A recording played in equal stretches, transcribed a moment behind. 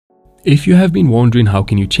If you have been wondering how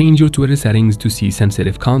can you change your Twitter settings to see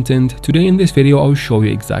sensitive content, today in this video I'll show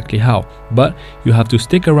you exactly how. But you have to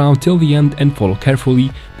stick around till the end and follow carefully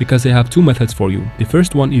because I have two methods for you. The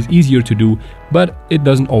first one is easier to do, but it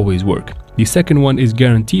doesn't always work. The second one is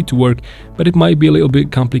guaranteed to work, but it might be a little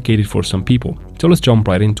bit complicated for some people. So let's jump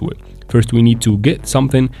right into it. First, we need to get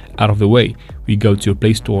something out of the way. We go to your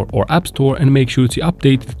Play Store or App Store and make sure to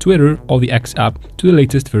update the Twitter or the X app to the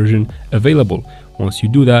latest version available. Once you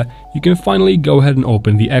do that, you can finally go ahead and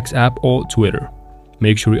open the X app or Twitter.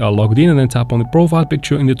 Make sure you are logged in and then tap on the profile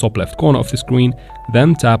picture in the top left corner of the screen.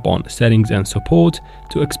 Then tap on Settings and Support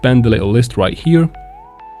to expand the little list right here.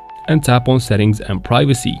 And tap on Settings and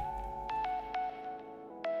Privacy.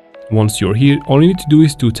 Once you're here, all you need to do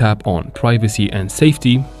is to tap on Privacy and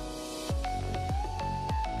Safety.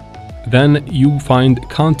 Then you find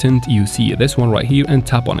Content You See, this one right here, and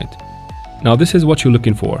tap on it. Now this is what you're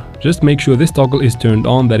looking for. Just make sure this toggle is turned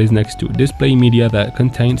on, that is next to display media that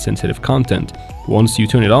contains sensitive content. Once you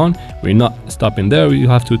turn it on, we're not stopping there, you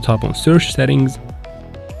have to tap on search settings.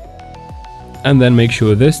 And then make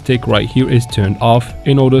sure this tick right here is turned off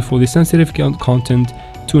in order for the sensitive content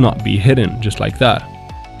to not be hidden, just like that.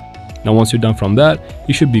 Now once you're done from that,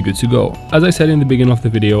 you should be good to go. As I said in the beginning of the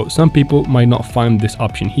video, some people might not find this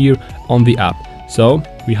option here on the app. So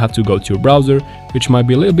we have to go to your browser, which might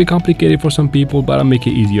be a little bit complicated for some people, but I'll make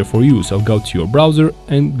it easier for you. So go to your browser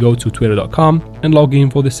and go to twitter.com and log in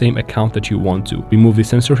for the same account that you want to. Remove the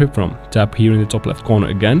censorship from. Tap here in the top left corner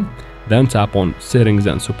again, then tap on Settings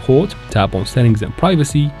and Support, tap on Settings and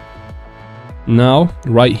Privacy. Now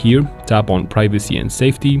right here, tap on Privacy and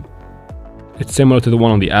Safety. It's similar to the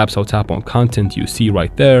one on the app, so tap on Content You See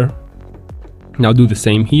right there. Now do the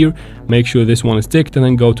same here, make sure this one is ticked and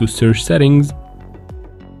then go to Search Settings.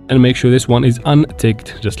 And make sure this one is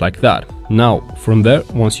unticked, just like that. Now from there,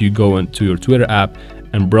 once you go into your Twitter app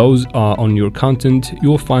and browse on your content, you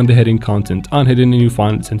will find the hidden content unhidden and you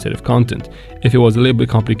find sensitive content. If it was a little bit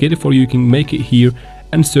complicated for you, you can make it here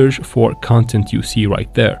and search for Content You See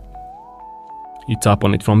right there. You tap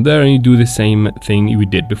on it from there and you do the same thing you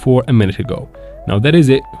did before a minute ago. Now that is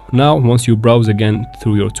it. Now once you browse again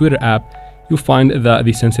through your Twitter app, you'll find that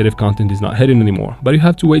the sensitive content is not hidden anymore, but you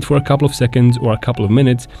have to wait for a couple of seconds or a couple of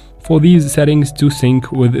minutes for these settings to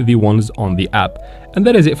sync with the ones on the app. And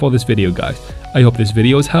that is it for this video, guys. I hope this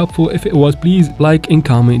video is helpful. If it was, please like and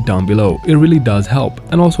comment down below. It really does help.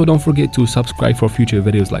 And also don't forget to subscribe for future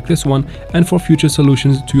videos like this one and for future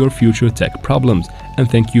solutions to your future tech problems.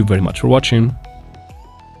 And thank you very much for watching.